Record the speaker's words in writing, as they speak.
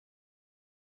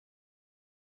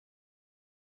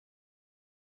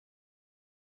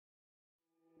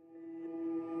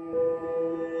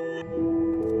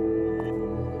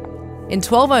In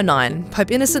 1209,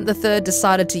 Pope Innocent III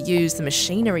decided to use the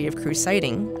machinery of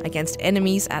crusading against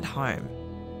enemies at home.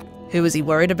 Who was he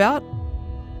worried about?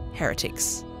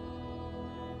 Heretics.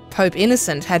 Pope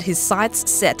Innocent had his sights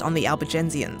set on the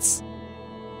Albigensians.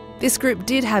 This group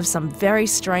did have some very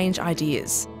strange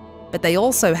ideas, but they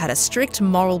also had a strict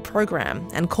moral program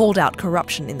and called out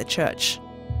corruption in the church.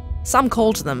 Some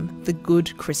called them the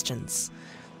good Christians.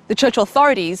 The church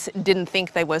authorities didn't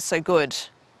think they were so good.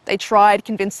 They tried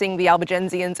convincing the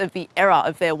Albigensians of the error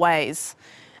of their ways.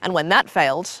 And when that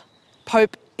failed,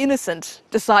 Pope Innocent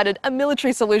decided a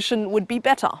military solution would be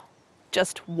better.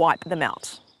 Just wipe them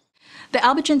out. The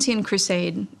Albigensian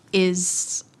Crusade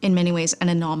is, in many ways, an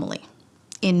anomaly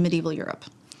in medieval Europe.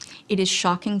 It is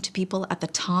shocking to people at the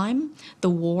time. The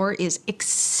war is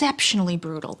exceptionally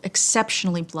brutal,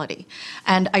 exceptionally bloody.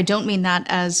 And I don't mean that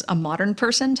as a modern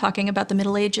person talking about the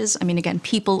Middle Ages. I mean, again,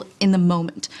 people in the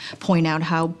moment point out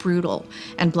how brutal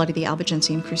and bloody the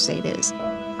Albigensian Crusade is.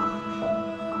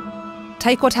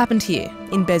 Take what happened here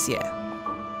in Béziers.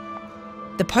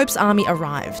 The Pope's army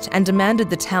arrived and demanded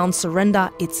the town surrender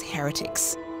its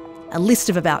heretics, a list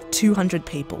of about 200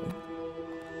 people.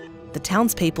 The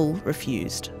townspeople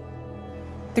refused.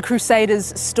 The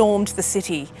Crusaders stormed the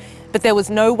city, but there was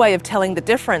no way of telling the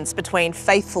difference between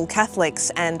faithful Catholics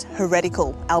and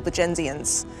heretical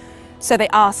Albigensians. So they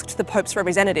asked the Pope's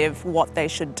representative what they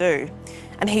should do,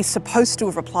 and he's supposed to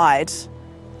have replied,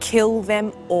 "Kill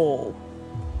them all.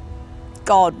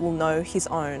 God will know his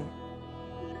own."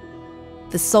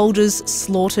 The soldiers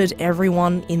slaughtered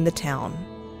everyone in the town,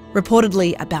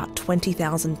 reportedly about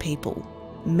 20,000 people,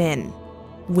 men,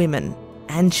 women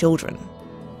and children.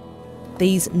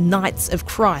 These Knights of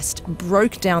Christ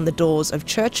broke down the doors of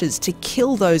churches to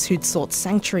kill those who'd sought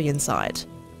sanctuary inside,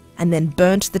 and then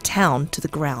burnt the town to the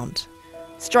ground.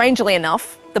 Strangely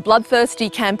enough, the bloodthirsty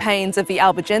campaigns of the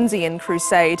Albigensian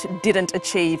Crusade didn't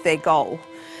achieve their goal.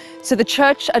 So the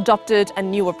church adopted a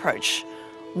new approach,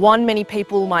 one many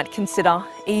people might consider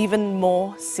even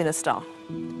more sinister: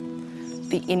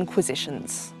 the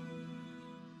Inquisitions.